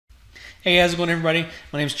Hey, how's it going, everybody?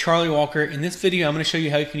 My name is Charlie Walker. In this video, I'm going to show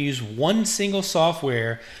you how you can use one single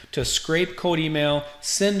software to scrape cold email,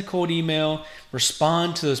 send cold email,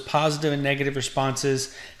 respond to those positive and negative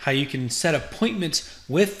responses, how you can set appointments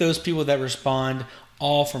with those people that respond,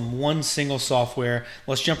 all from one single software.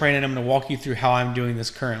 Let's jump right in. I'm going to walk you through how I'm doing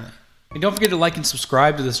this currently. And don't forget to like and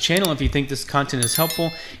subscribe to this channel if you think this content is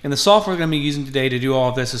helpful. And the software that I'm going to be using today to do all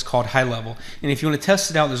of this is called HighLevel. And if you want to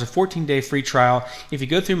test it out, there's a 14-day free trial. If you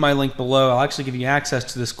go through my link below, I'll actually give you access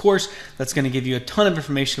to this course that's going to give you a ton of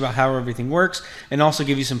information about how everything works and also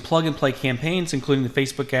give you some plug-and-play campaigns, including the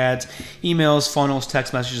Facebook ads, emails, funnels,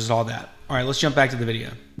 text messages, all that. All right, let's jump back to the video.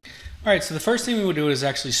 All right, so the first thing we will do is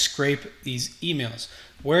actually scrape these emails.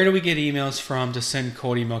 Where do we get emails from to send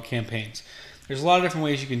cold email campaigns? There's a lot of different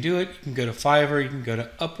ways you can do it. You can go to Fiverr, you can go to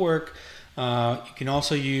Upwork. You can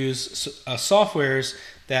also use softwares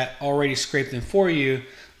that already scrape them for you,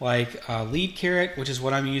 like Lead Carrot, which is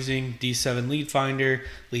what I'm using, D7 Lead Finder,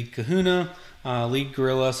 Lead Kahuna, Lead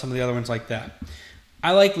Gorilla, some of the other ones like that.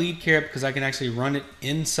 I like Lead Carrot because I can actually run it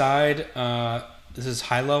inside. This is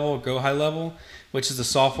HighLevel, GoHighLevel, which is the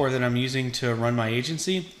software that I'm using to run my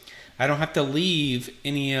agency. I don't have to leave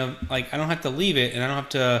I don't have to leave it, and I don't have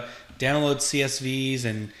to download CSVs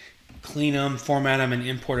and clean them, format them, and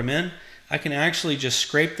import them in. I can actually just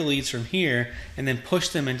scrape the leads from here and then push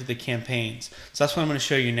them into the campaigns. So that's what I'm going to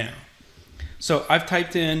show you now. So I've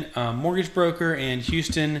typed in mortgage broker and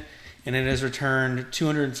Houston, and it has returned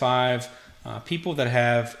 205 people that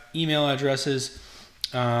have email addresses.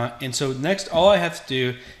 And so next, all I have to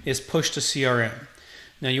do is push to CRM.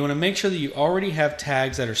 Now you want to make sure that you already have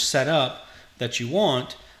tags that are set up that you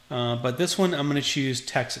want. But this one, I'm going to choose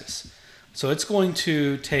Texas. So it's going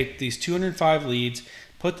to take these 205 leads,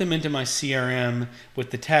 put them into my CRM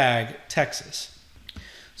with the tag Texas.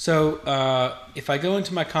 So if I go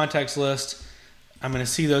into my contacts list, I'm going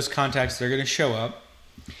to see those contacts that are going to show up.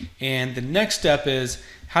 And the next step is,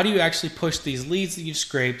 how do you actually push these leads that you've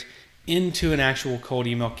scraped into an actual cold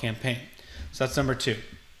email campaign? So that's number 2.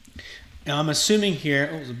 Now I'm assuming here,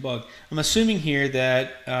 oh, it was a bug. I'm assuming here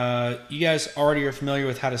that you guys already are familiar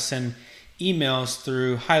with how to send emails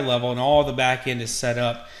through HighLevel and all the back end is set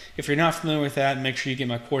up. If you're not familiar with that, make sure you get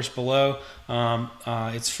my course below.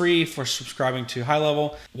 It's free for subscribing to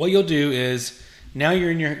HighLevel. What you'll do is, now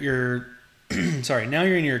you're in your now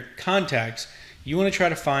you're in your contacts. You want to try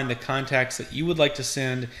to find the contacts that you would like to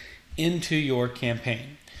send into your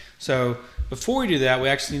campaign. So before we do that, we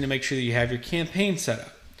actually need to make sure that you have your campaign set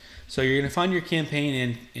up. So you're going to find your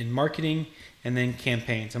campaign in marketing and then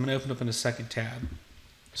campaigns. I'm going to open up in a second tab.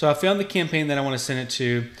 So I found the campaign that I want to send it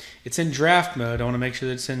to. It's in draft mode. I want to make sure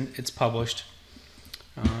that it's published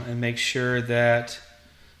and make sure that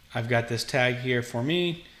I've got this tag here for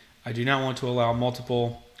me. I do not want to allow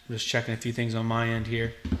multiple. I'm just checking a few things on my end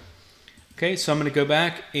here. Okay, so I'm going to go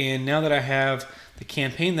back, and now that I have the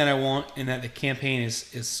campaign that I want and that the campaign is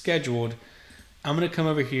scheduled, I'm going to come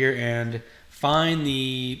over here and find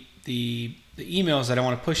the emails that I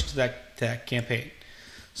want to push to that campaign.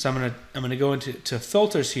 So I'm gonna go into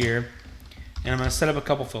filters here, and I'm gonna set up a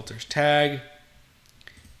couple filters. Tag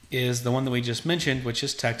is the one that we just mentioned, which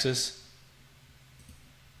is Texas.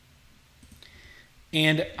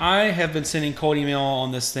 And I have been sending cold email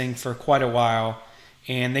on this thing for quite a while,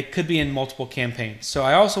 and they could be in multiple campaigns. So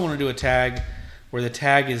I also want to do a tag where the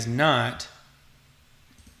tag is not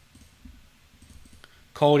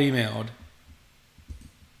cold emailed.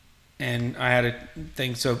 And I had a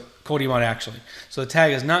thing, so cold emailed actually. So the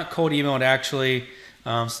tag is not cold emailed actually.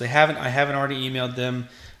 So I haven't already emailed them,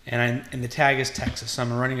 and the tag is Texas. So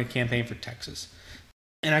I'm running a campaign for Texas.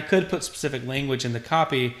 And I could put specific language in the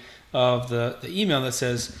copy of the email that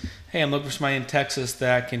says, hey, I'm looking for somebody in Texas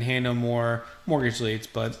that can handle more mortgage leads.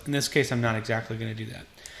 But in this case, I'm not exactly going to do that.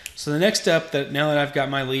 So the next step, now that I've got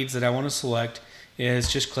my leads that I want to select,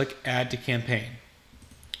 is just click Add to Campaign.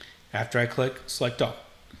 After I click Select All.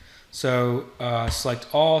 So select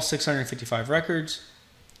all 655 records,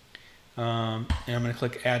 and I'm going to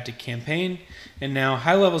click Add to Campaign. And now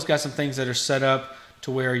HighLevel's got some things that are set up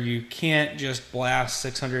to where you can't just blast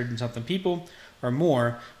 600 and something people or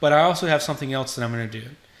more, but I also have something else that I'm going to do.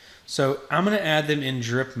 So I'm going to add them in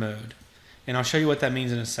drip mode, and I'll show you what that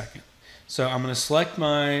means in a second. So I'm going to select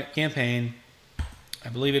my campaign. I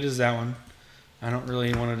believe it is that one. I don't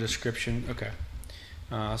really want a description. Okay.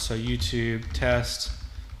 So YouTube test,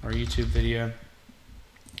 or YouTube video.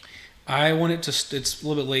 I want it to, it's a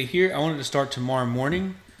little bit late here. I want it to start tomorrow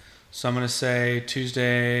morning. So I'm going to say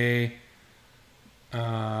Tuesday,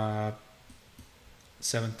 7:30.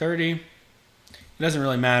 It doesn't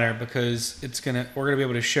really matter because we're going to be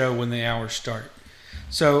able to show when the hours start.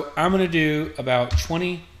 So I'm going to do about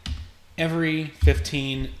 20 every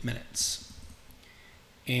 15 minutes.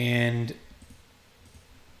 And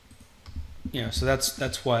so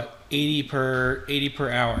that's what, 80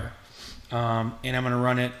 per hour. And I'm going to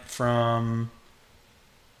run it from,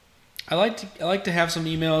 I like to have some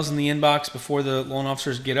emails in the inbox before the loan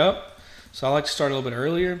officers get up. So I like to start a little bit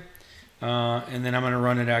earlier. And then I'm going to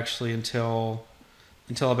run it actually until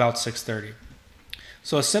about 6:30.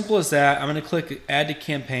 So as simple as that, I'm going to click add to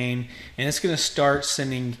campaign, and it's going to start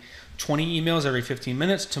sending 20 emails every 15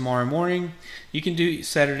 minutes tomorrow morning. You can do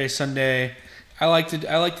Saturday, Sunday. I like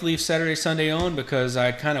to leave Saturday, Sunday on because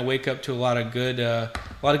I kind of wake up to a lot of good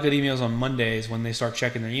emails on Mondays when they start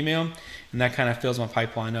checking their email, and that kind of fills my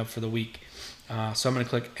pipeline up for the week. So I'm going to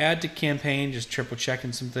click add to campaign, just triple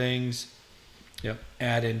checking some things. Yep,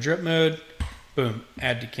 add in drip mode. Boom,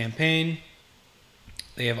 add to campaign.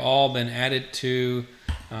 They have all been added to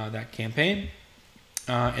that campaign.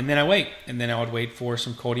 And then I wait, and then I would wait for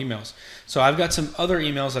some cold emails. So I've got some other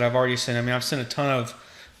emails that I've already sent. I mean, I've sent a ton of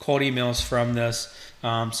cold emails from this.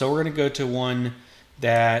 So we're going to go to one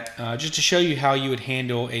that just to show you how you would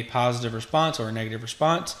handle a positive response or a negative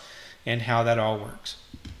response and how that all works.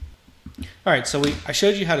 All right, so I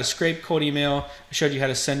showed you how to scrape cold email. I showed you how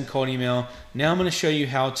to send cold email. Now I'm going to show you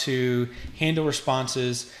how to handle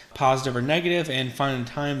responses, positive or negative, and find a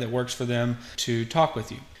time that works for them to talk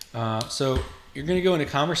with you. So you're going to go into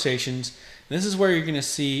conversations. This is where you're going to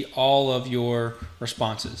see all of your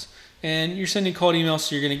responses. And you're sending cold emails,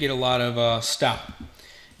 so you're going to get a lot of stop.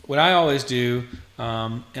 What I always do,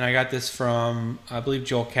 and I got this from, I believe,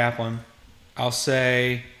 Joel Kaplan, I'll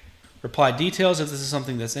say, reply details if this is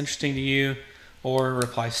something that's interesting to you, or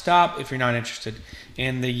reply stop if you're not interested.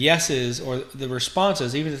 And the yeses or the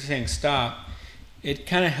responses, even if they're saying stop, it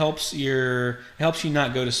kind of helps you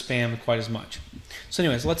not go to spam quite as much. So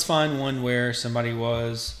anyways, let's find one where somebody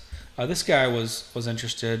was, this guy was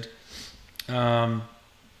interested. Okay,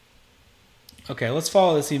 let's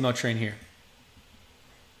follow this email train here.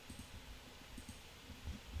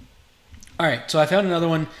 All right, so I found another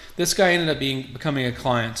one. This guy ended up becoming a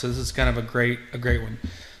client, so this is kind of a great one.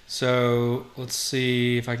 So let's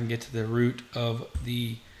see if I can get to the root of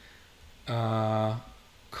the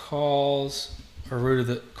calls or root of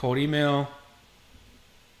the cold email.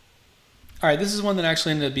 All right, this is one that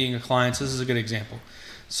actually ended up being a client, so this is a good example.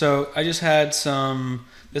 So I just had some,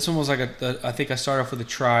 this one was like I think I started off with a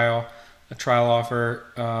trial offer,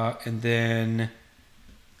 and then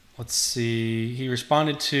let's see, he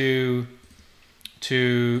responded to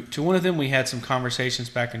one of them. We had some conversations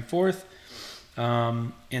back and forth,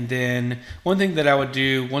 and then one thing that I would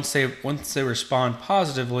do once they respond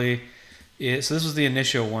positively is, so this was the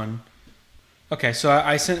initial one. Okay, so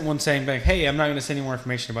I sent one saying back, hey, I'm not going to send any more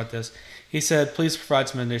information about this. He said, please provide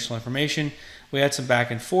some additional information. We had some back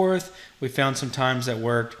and forth. We found some times that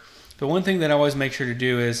worked. But one thing that I always make sure to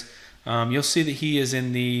do is, you'll see that he is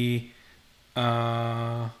in the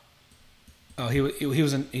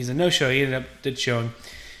he's a no-show. He did showing.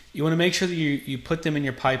 You want to make sure that you put them in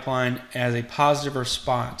your pipeline as a positive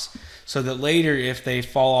response, so that later if they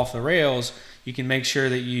fall off the rails, you can make sure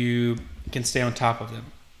that you can stay on top of them.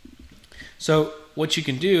 So what you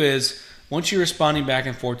can do is, once you're responding back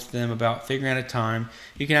and forth to them about figuring out a time,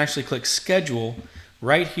 you can actually click schedule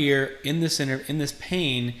right here in this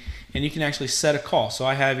pane, and you can actually set a call. So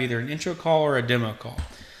I have either an intro call or a demo call.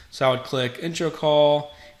 So I would click intro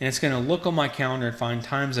call, and it's going to look on my calendar and find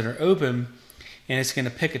times that are open, and it's going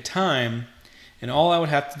to pick a time, and all I would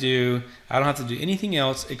have to do, I don't have to do anything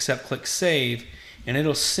else except click save, and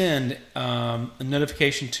it'll send a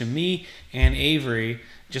notification to me and Avery.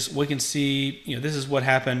 Just we can see, this is what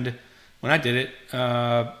happened when I did it.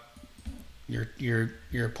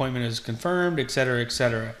 Your appointment is confirmed, etc.,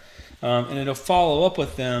 etc. And it'll follow up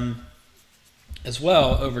with them as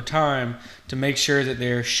well over time to make sure that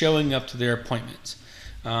they're showing up to their appointments.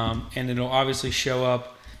 And it'll obviously show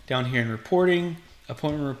up down here in reporting,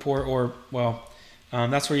 appointment report, or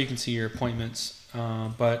that's where you can see your appointments.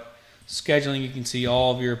 But scheduling, you can see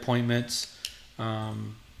all of your appointments,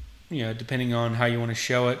 depending on how you want to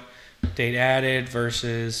show it. Date added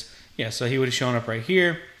versus, so he would have shown up right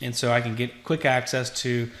here. And so I can get quick access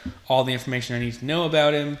to all the information I need to know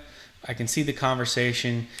about him. I can see the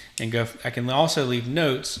conversation and go. I can also leave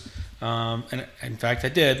notes. And in fact, I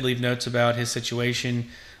did leave notes about his situation,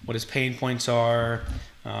 what his pain points are,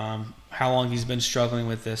 how long he's been struggling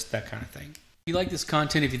with this, that kind of thing. you like this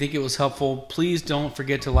content, if you think it was helpful, please don't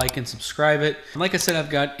forget to like and subscribe it. Like I said, I've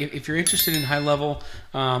got, if you're interested in HighLevel,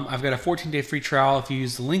 I've got a 14-day free trial. If you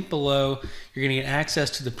use the link below, you're going to get access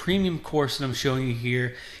to the premium course that I'm showing you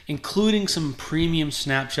here, including some premium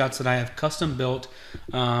snapshots that I have custom built,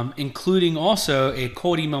 including also a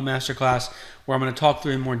cold email masterclass where I'm going to talk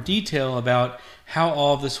through in more detail about how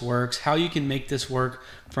all of this works, how you can make this work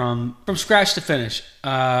from scratch to finish,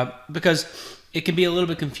 because it can be a little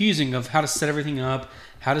bit confusing of how to set everything up,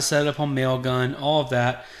 how to set it up on Mailgun, all of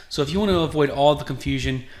that. So if you want to avoid all the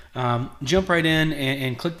confusion, jump right in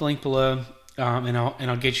and click the link below, and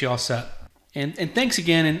I'll get you all set. And thanks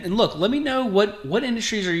again. And look, let me know what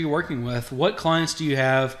industries are you working with? What clients do you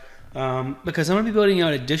have? Because I'm going to be building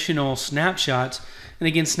out additional snapshots. And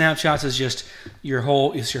again, snapshots is just it's your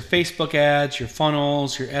Facebook ads, your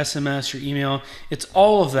funnels, your SMS, your email. It's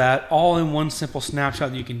all of that, all in one simple snapshot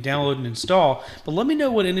that you can download and install. But let me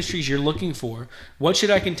know what industries you're looking for. What should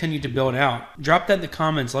I continue to build out? Drop that in the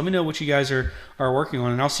comments. Let me know what you guys are working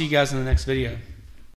on, and I'll see you guys in the next video.